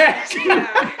 Yeah. Yes!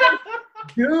 Yeah.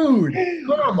 Dude,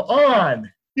 come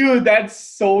on. Dude, that's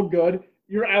so good.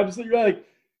 You're like,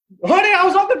 honey, I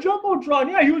was on the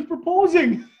Jumbotron. Yeah, he was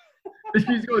proposing.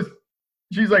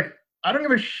 She's like, I don't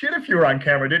give a shit if you were on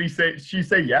camera. She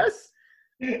say yes?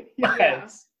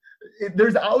 Yes.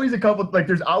 There's always a couple, like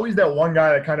there's always that one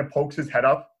guy that kind of pokes his head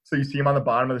up so you see him on the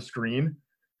bottom of the screen.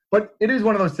 But it is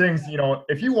one of those things,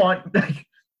 if you want, like,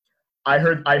 I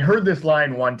heard this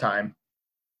line one time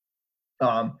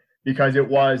because it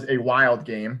was a Wild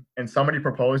game and somebody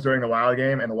proposed during the Wild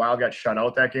game and the Wild got shut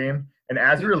out that game. And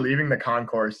as we were leaving the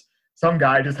concourse, some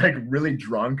guy just like really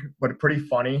drunk, but pretty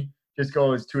funny, just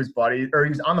goes to his buddy, or he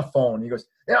was on the phone. He goes,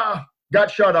 yeah,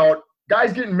 got shut out.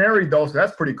 Guy's getting married though, so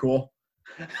that's pretty cool.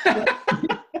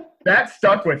 That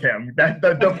stuck with him.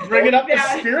 Bringing up the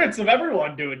spirits of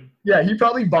everyone, dude. Yeah, he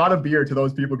probably bought a beer to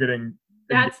those people getting.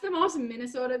 That's the most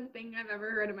Minnesota thing I've ever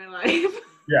heard in my life.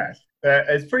 Yes,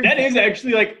 it's pretty. That is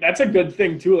actually like, that's a good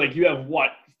thing too. Like, you have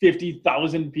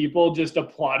 50,000 people just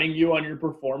applauding you on your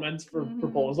performance for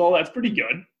proposal. That's pretty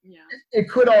good. Yeah. It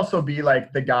could also be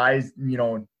like the guys,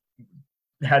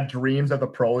 had dreams of the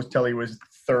pros till he was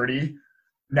 30,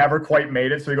 never quite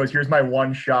made it. So he goes, "Here's my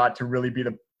one shot to really be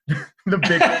the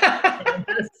big."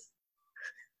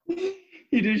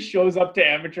 He just shows up to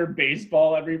amateur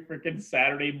baseball every freaking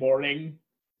Saturday morning.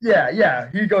 Yeah.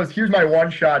 He goes, "Here's my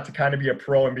one shot to kind of be a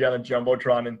pro and be on the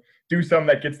Jumbotron and do something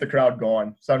that gets the crowd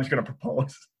going. So I'm just gonna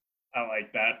propose." I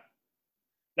like that.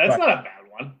 That's not a bad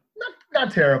one.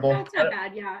 Not terrible. That's not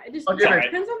bad. Yeah, it just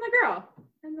depends on the girl.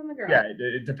 Yeah,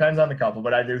 it depends on the couple,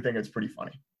 but I do think it's pretty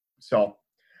funny. So,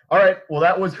 all right. Well,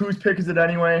 that was Whose Pick Is It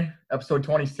Anyway? Episode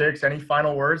 26. Any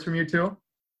final words from you two?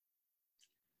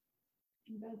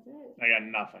 That's it. I got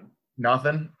nothing.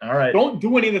 Nothing? All right. Don't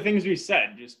do any of the things we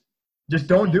said. Just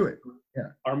don't do it. Yeah.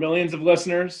 Our millions of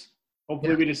listeners,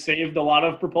 hopefully we just saved a lot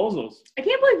of proposals. I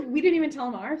can't believe we didn't even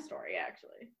tell them our story,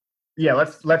 actually. Yeah,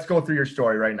 let's go through your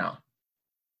story right now.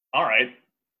 All right.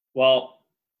 Well.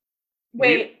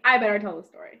 Wait, I better tell the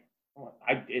story.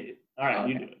 I did it. All right,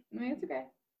 you do it. I mean, it's okay.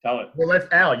 Tell it.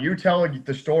 Well, you tell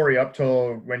the story up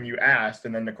till when you asked,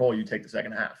 and then Nicole, you take the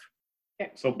second half.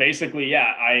 Okay. So basically,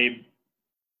 yeah, I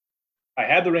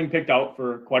I had the ring picked out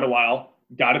for quite a while.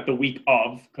 Got it the week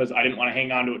of because I didn't want to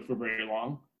hang on to it for very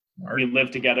long. Smart. We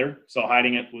lived together, so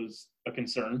hiding it was a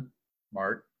concern.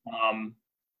 Smart.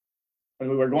 When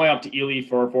we were going up to Ely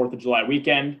for 4th of July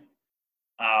weekend,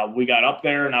 we got up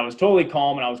there and I was totally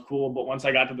calm and I was cool. But once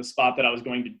I got to the spot that I was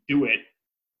going to do it,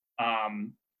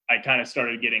 I kind of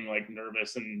started getting like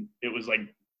nervous, and it was like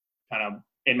kind of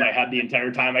in my head the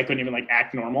entire time. I couldn't even like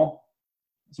act normal.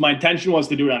 So my intention was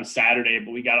to do it on Saturday,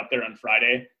 but we got up there on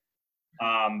Friday.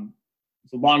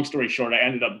 So long story short, I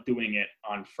ended up doing it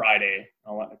on Friday.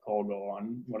 I'll let Nicole go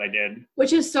on what I did.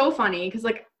 Which is so funny because,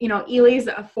 like, you know, Ely's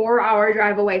a 4-hour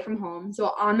drive away from home.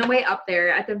 So on the way up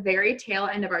there at the very tail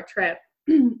end of our trip,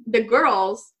 the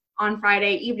girls on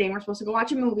Friday evening were supposed to go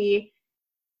watch a movie,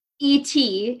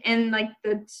 E.T., in like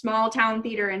the small town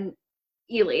theater in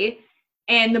Ely.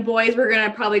 And the boys were going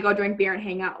to probably go drink beer and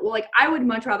hang out. Well, like, I would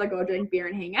much rather go drink beer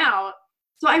and hang out.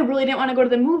 So I really didn't want to go to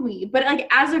the movie. But, like,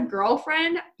 as a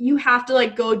girlfriend, you have to,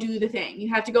 like, go do the thing. You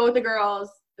have to go with the girls,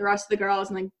 the rest of the girls,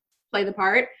 and, like, play the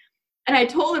part. And I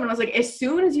told him, and I was like, as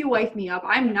soon as you wife me up,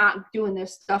 I'm not doing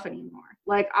this stuff anymore.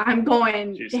 Like, I'm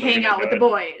going to hang out with the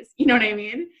boys. You know what I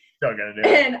mean? Still gonna do it.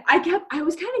 And I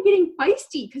was kind of getting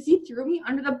feisty because he threw me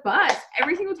under the bus.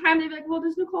 Every single time they'd be like, well,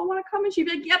 does Nicole want to come? And she'd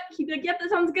be like, yep. He'd be like, yep,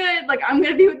 that sounds good. Like, I'm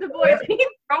going to be with the boys. And he'd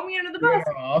throw me under the bus.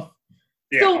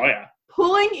 Yeah, so, oh yeah.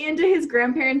 Pulling into his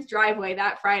grandparents' driveway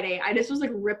that Friday, I just was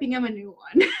like ripping him a new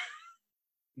one.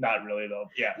 Not really though.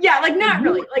 Yeah. Yeah, like not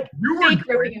really. Like You were fake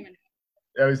ripping him a new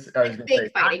one. I was Like gonna fake say,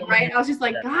 fighting, right? I was just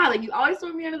like, Yeah. God, like you always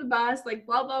throw me under the bus, like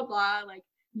blah, blah, blah, like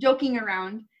joking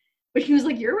around. But he was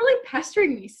like, you're really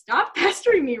pestering me. Stop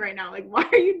pestering me right now. Like, why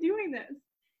are you doing this?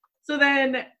 So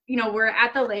then, you know, we're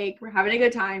at the lake. We're having a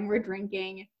good time. We're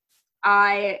drinking.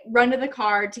 I run to the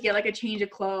car to get like a change of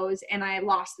clothes, and I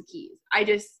lost the keys. I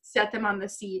just set them on the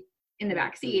seat in the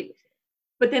back seat.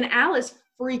 But then Al is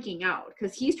freaking out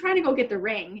because he's trying to go get the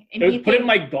ring. And he Put it in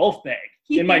my golf bag,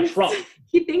 in my trunk.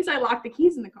 He thinks I locked the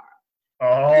keys in the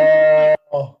car.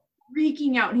 Oh.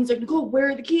 Freaking out. And he's like, Nicole,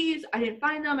 where are the keys? I didn't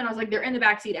find them. And I was like, they're in the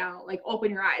backseat, Al. Like,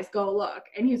 open your eyes, go look.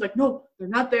 And he was like, no, they're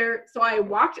not there. So I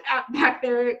walked out back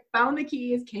there, found the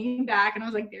keys, came back, and I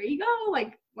was like, there you go.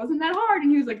 Like, wasn't that hard?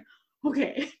 And he was like,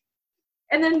 okay.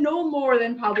 And then no more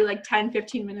than probably like 10,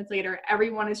 15 minutes later,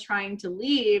 everyone is trying to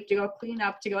leave to go clean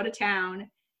up, to go to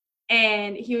town.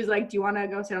 And he was like, do you want to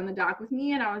go sit on the dock with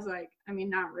me? And I was like, I mean,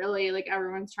 not really. Like,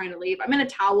 everyone's trying to leave. I'm in a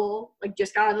towel, like,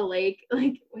 just got out of the lake.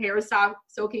 Like, hair was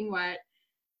soaking wet.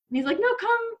 And he's like, no,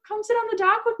 come sit on the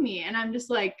dock with me. And I'm just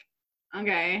like,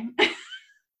 okay.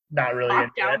 Not really.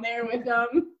 Walk down there with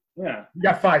them. Yeah. You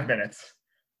got 5 minutes.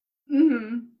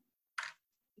 Mm-hmm.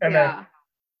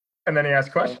 And then he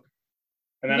asked questions.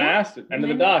 And then Yeah. I asked it. End of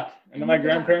the dock. End of my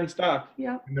grandparents' dock.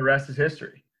 Yeah. And the rest is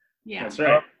history. Yeah. That's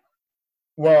right.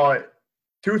 Well,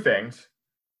 2 things.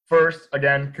 First,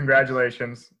 again,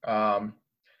 congratulations.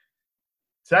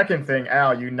 Second thing,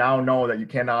 Al, you now know that you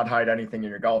cannot hide anything in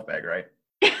your golf bag, right?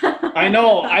 I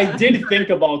know. I did think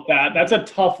about that. That's a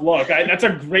tough look. That's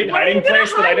a great hiding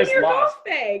place that I just lost.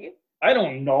 Bag? I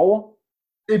don't know.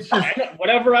 It's just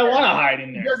Whatever I want to hide in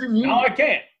it there. doesn't mean Now I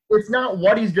can't. it's not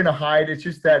what he's gonna hide. It's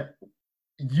just that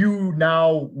you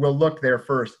now will look there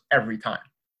first every time.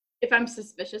 If I'm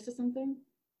suspicious of something?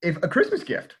 If a Christmas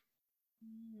gift,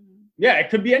 Yeah,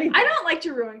 it could be anything. I don't like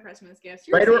to ruin Christmas gifts.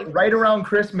 You're safe. right around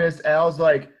Christmas, Al's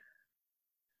like,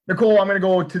 Nicole, I'm gonna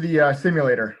go to the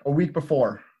simulator a week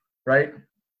before, right?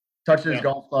 Touch his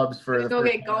golf clubs for the go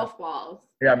first get time. golf balls.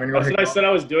 Yeah, I'm gonna go That's hit what I said I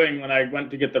was doing when I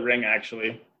went to get the ring,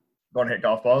 actually. going to hit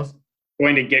golf balls.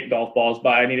 Going to get golf balls, but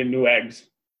I needed new eggs.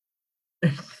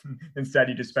 Instead,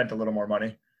 he just spent a little more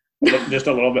money. Just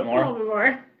a little bit A more. little bit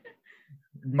more.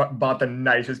 Bought the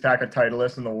nicest pack of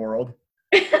Titleist in the world.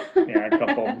 Yeah, a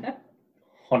couple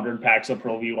 100 packs of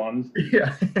Pro V1s.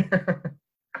 Yeah.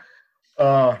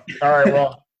 All right.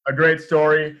 Well, a great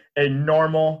story, a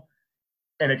normal,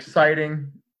 an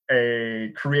exciting,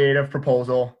 a creative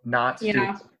proposal, not stupid.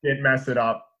 Yeah. Didn't mess it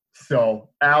up. So,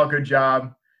 Al, good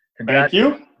job. Thank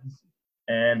you.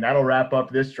 And that'll wrap up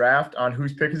this draft on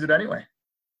Whose Pick Is It Anyway?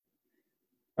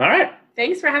 All right.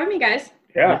 Thanks for having me, guys.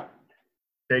 Yeah.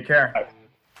 Take care.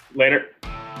 Later.